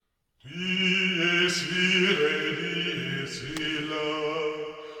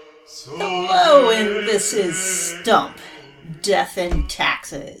Hello, and this is Stump, Death and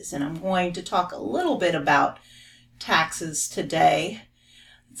Taxes, and I'm going to talk a little bit about taxes today.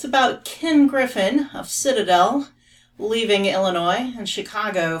 It's about Ken Griffin of Citadel leaving Illinois and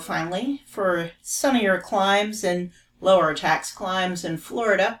Chicago finally for sunnier climes and lower tax climes in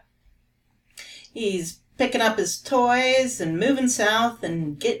Florida. He's picking up his toys and moving south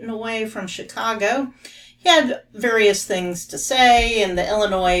and getting away from Chicago. He had various things to say, and the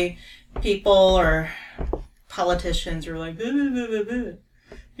Illinois people or politicians are like, blah, blah, blah, blah, blah.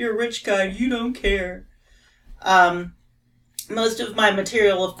 You're a rich guy, you don't care. Most of my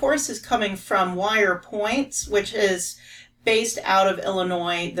material, of course, is coming from Wire Points, which is based out of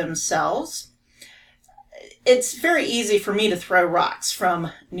Illinois themselves. It's very easy for me to throw rocks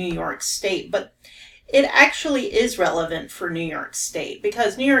from New York State, but it actually is relevant for New York State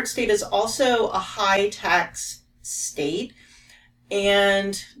because New York State is also a high tax state,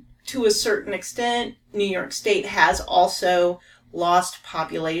 and to a certain extent, New York State has also lost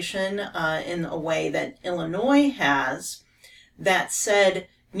population in a way that Illinois has. That said,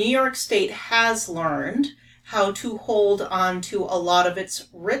 New York State has learned how to hold on to a lot of its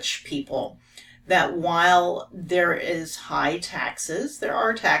rich people. That while there is high taxes, there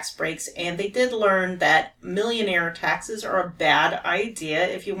are tax breaks, and they did learn that millionaire taxes are a bad idea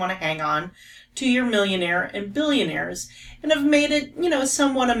if you want to hang on to your millionaire and billionaires, and have made it,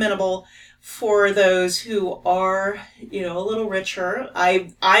 somewhat amenable for those who are, a little richer.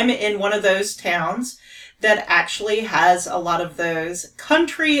 I'm in one of those towns that actually has a lot of those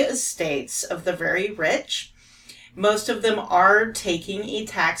country estates of the very rich. Most of them are taking a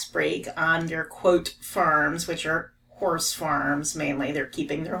tax break on their, quote, farms, which are horse farms mainly. They're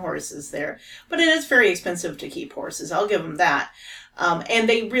keeping their horses there. But it is very expensive to keep horses. I'll give them that. And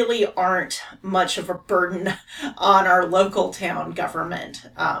they really aren't much of a burden on our local town government.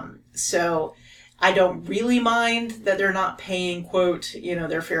 So I don't really mind that they're not paying, quote,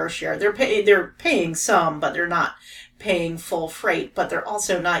 their fair share. They're paying some, but they're not paying full freight, but they're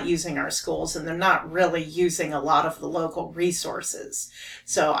also not using our schools, and they're not really using a lot of the local resources.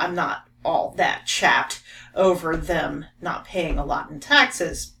 So I'm not all that chapped over them not paying a lot in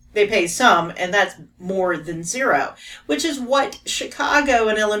taxes. They pay some, and that's more than zero, which is what Chicago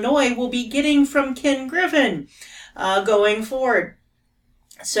and Illinois will be getting from Ken Griffin going forward.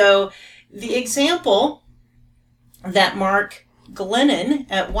 So the example that Mark Glennon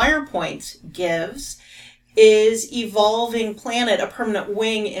at WirePoint gives is Evolving Planet, a permanent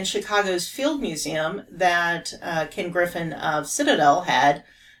wing in Chicago's Field Museum that Ken Griffin of Citadel had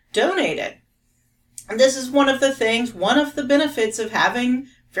donated. And this is one of the benefits of having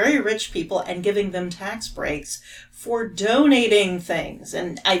very rich people and giving them tax breaks for donating things.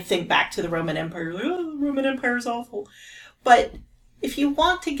 And I think back to the Roman Empire. The Roman Empire is awful. But if you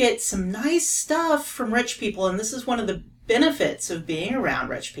want to get some nice stuff from rich people, and this is one of the benefits of being around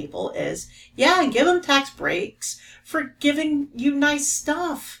rich people, is, give them tax breaks for giving you nice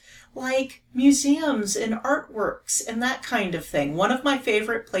stuff like museums and artworks and that kind of thing. One of my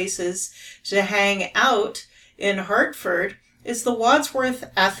favorite places to hang out in Hartford is the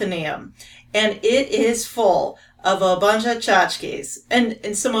Wadsworth Athenaeum, and it is full of a bunch of tchotchkes,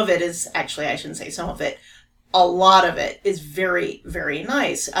 and some of it is, actually I shouldn't say some of it, a lot of it is very, very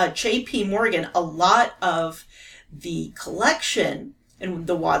nice. J.P. Morgan, a lot of the collection in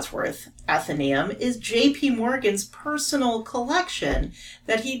the Wadsworth Athenaeum is J.P. Morgan's personal collection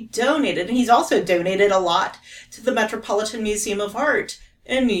that he donated. And he's also donated a lot to the Metropolitan Museum of Art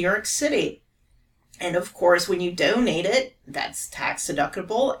in New York City. And of course, when you donate it, that's tax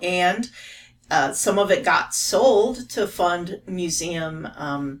deductible. And some of it got sold to fund museum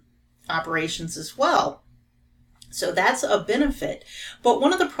operations as well. So that's a benefit. But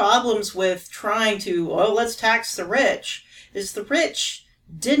one of the problems with trying to, let's tax the rich, is the rich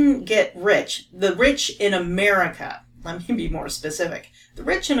didn't get rich. The rich in America, let me be more specific. The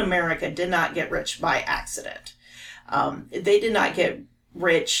rich in America did not get rich by accident. They did not get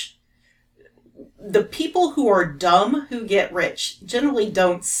rich. The people who are dumb who get rich generally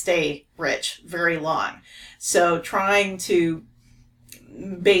don't stay rich very long. So trying to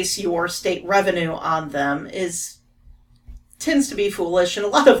base your state revenue on them tends to be foolish, and a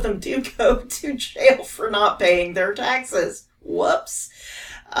lot of them do go to jail for not paying their taxes. Whoops.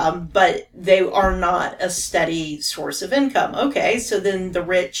 But they are not a steady source of income. Okay, so then the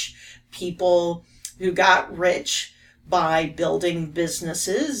rich people who got rich by building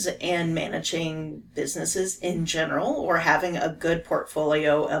businesses and managing businesses in general, or having a good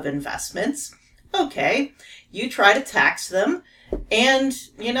portfolio of investments, okay, you try to tax them And,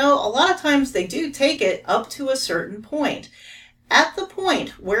 a lot of times they do take it up to a certain point. At the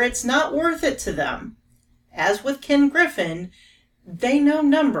point where it's not worth it to them, as with Ken Griffin, they know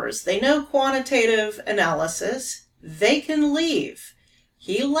numbers. They know quantitative analysis. They can leave.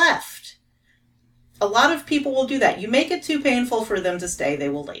 He left. A lot of people will do that. You make it too painful for them to stay, they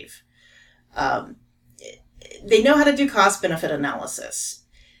will leave. They know how to do cost-benefit analysis.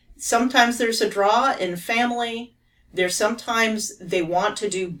 Sometimes there's a draw in family. There's sometimes they want to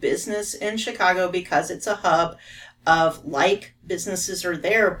do business in Chicago because it's a hub of businesses are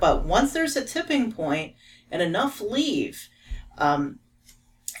there. But once there's a tipping point and enough leave,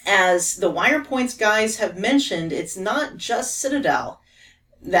 as the Wire Points guys have mentioned, it's not just Citadel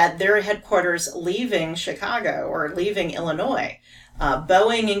that their headquarters leaving Chicago or leaving Illinois.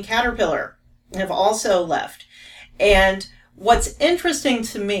 Boeing and Caterpillar have also left. And what's interesting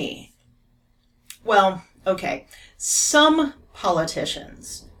to me, some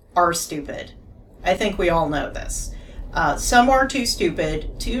politicians are stupid. I think we all know this. Some are too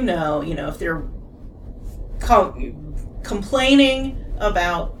stupid to know, if they're complaining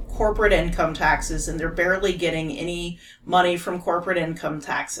about corporate income taxes and they're barely getting any money from corporate income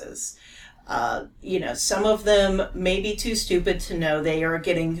taxes. Some of them may be too stupid to know they are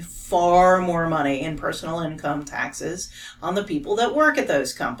getting far more money in personal income taxes on the people that work at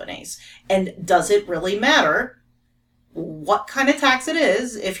those companies. And does it really matter what kind of tax it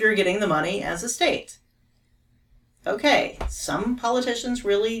is if you're getting the money as a state? Okay, some politicians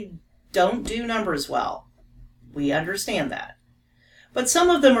really don't do numbers well. We understand that. But some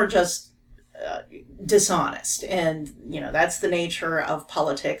of them are just dishonest. And, that's the nature of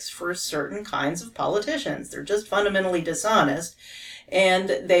politics for certain kinds of politicians. They're just fundamentally dishonest. And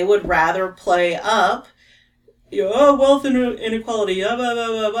they would rather play up, wealth inequality, blah, blah,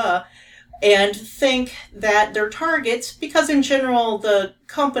 blah, blah, and think that they're targets because in general the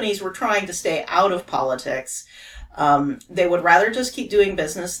companies were trying to stay out of politics. They would rather just keep doing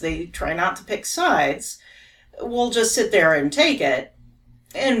business. They try not to pick sides. We'll just sit there and take it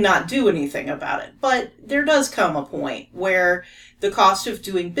and not do anything about it. But there does come a point where the cost of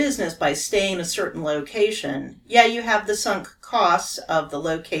doing business by staying in a certain location, you have the sunk costs of the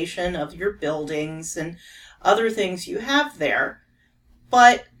location of your buildings and other things you have there,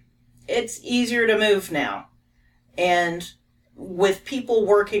 but it's easier to move now. And with people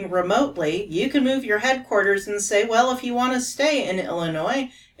working remotely, you can move your headquarters and say, well, if you want to stay in Illinois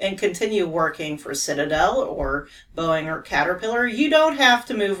and continue working for Citadel or Boeing or Caterpillar, you don't have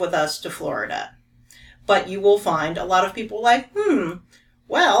to move with us to Florida. But you will find a lot of people like,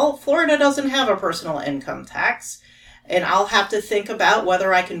 Florida doesn't have a personal income tax, and I'll have to think about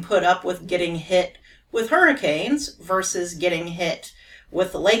whether I can put up with getting hit with hurricanes versus getting hit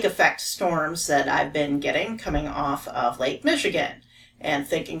with the lake effect storms that I've been getting coming off of Lake Michigan, and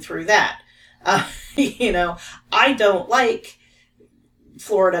thinking through that. I don't like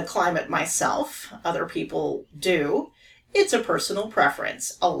Florida climate myself. Other people do. It's a personal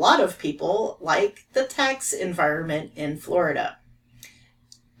preference. A lot of people like the tax environment in Florida.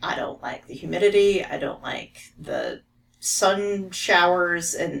 I don't like the humidity. I don't like the sun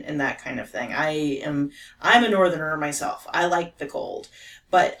showers and that kind of thing. I'm a northerner myself. I like the cold,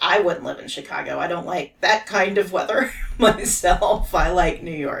 but I wouldn't live in Chicago. I don't like that kind of weather myself. I like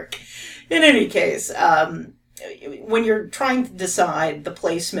New York. In any case, when you're trying to decide the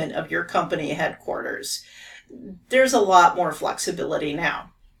placement of your company headquarters, there's a lot more flexibility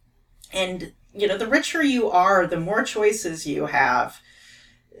now. And, the richer you are, the more choices you have.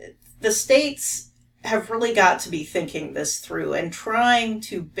 The states have really got to be thinking this through and trying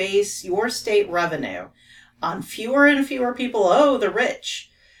to base your state revenue on fewer and fewer people, the rich.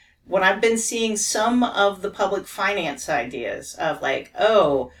 When I've been seeing some of the public finance ideas of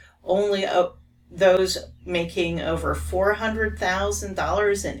only those making over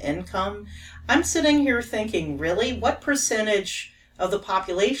 $400,000 in income, I'm sitting here thinking, really, what percentage of the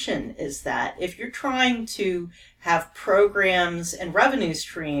population is that? If you're trying to have programs and revenue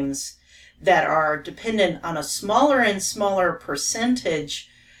streams that are dependent on a smaller and smaller percentage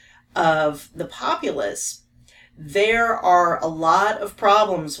of the populace, there are a lot of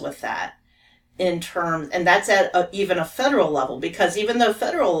problems with that and that's at even a federal level, because even though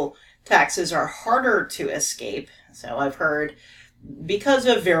federal taxes are harder to escape, so I've heard, because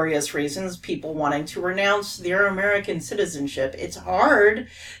of various reasons, people wanting to renounce their American citizenship, it's hard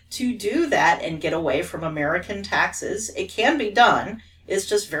to do that and get away from American taxes. It can be done. It's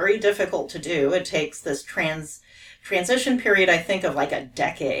just very difficult to do. It takes this transition period, I think, of a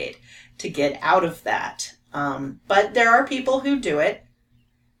decade to get out of that. But there are people who do it,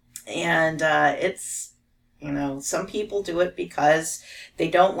 and it's Some people do it because they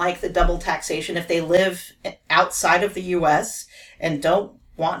don't like the double taxation if they live outside of the U.S. and don't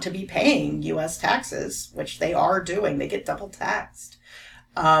want to be paying U.S. taxes, which they are doing. They get double taxed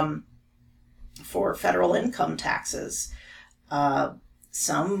for federal income taxes.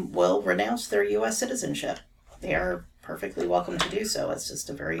 Some will renounce their U.S. citizenship. They are perfectly welcome to do so. It's just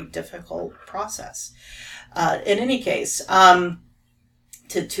a very difficult process. In any case, to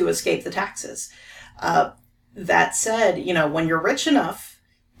escape the taxes. That said, when you're rich enough,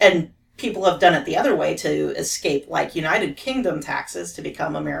 and people have done it the other way to escape, like United Kingdom taxes to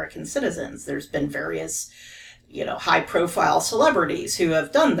become American citizens. There's been various, high-profile celebrities who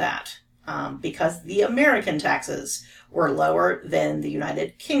have done that because the American taxes were lower than the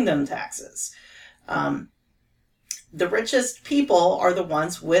United Kingdom taxes. The richest people are the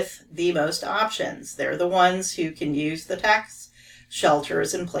ones with the most options. They're the ones who can use the tax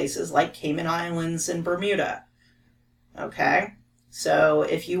shelters in places like Cayman Islands and Bermuda. Okay? So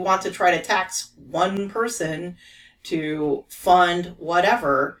if you want to try to tax one person to fund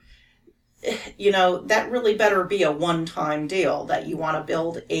whatever, that really better be a one-time deal, that you want to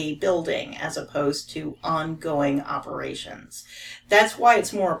build a building as opposed to ongoing operations. That's why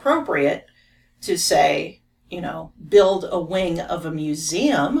it's more appropriate to say, build a wing of a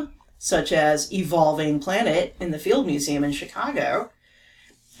museum, such as Evolving Planet in the Field Museum in Chicago,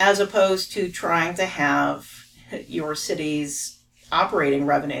 as opposed to trying to have your city's operating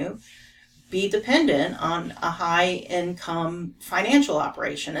revenue be dependent on a high-income financial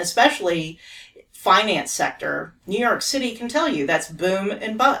operation, especially finance sector. New York City can tell you that's boom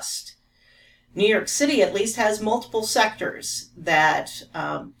and bust. New York City at least has multiple sectors that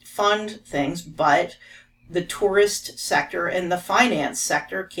fund things, but the tourist sector and the finance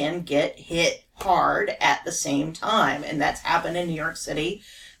sector can get hit hard at the same time. And that's happened in New York City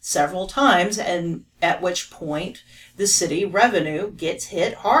several times, and at which point the city revenue gets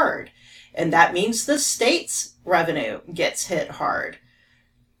hit hard. And that means the state's revenue gets hit hard.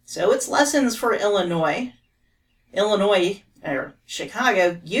 So it's lessons for Illinois.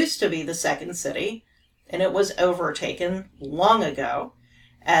 Chicago used to be the second city, and it was overtaken long ago.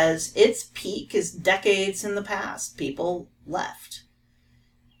 As its peak is decades in the past, people left.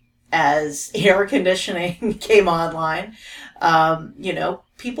 As air conditioning came online,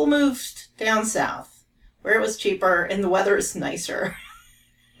 people moved down south where it was cheaper and the weather is nicer.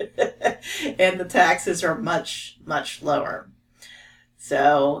 And the taxes are much, much lower.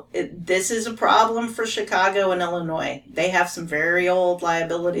 So this is a problem for Chicago and Illinois. They have some very old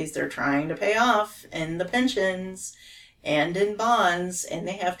liabilities they're trying to pay off in the pensions and in bonds, and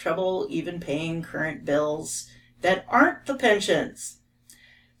they have trouble even paying current bills that aren't the pensions.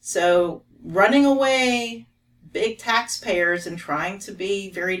 So running away big taxpayers and trying to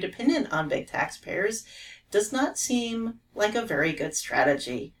be very dependent on big taxpayers does not seem like a very good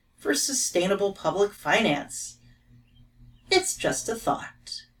strategy for sustainable public finance. It's just a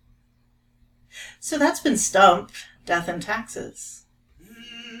thought. So that's been Stump, Death and Taxes.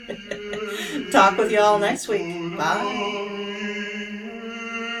 Talk with y'all next week. Bye.